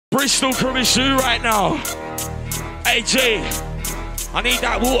Bristol coming through right now. Hey G, I need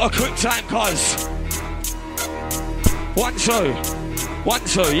that water quick time, cuz. 1, 2. 1,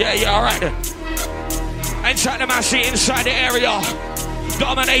 2. Yeah, alright then. Inside the massy, inside the area.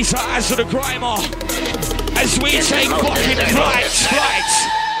 Dominator as to the grimer. As we take fucking flights.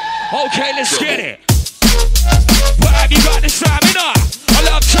 Okay, let's get it. But have you got the stamina? I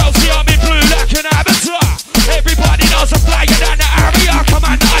love Chelsea, I'm in blue like an avatar. Everybody knows I'm flying down the area. Come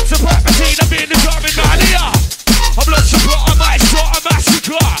on,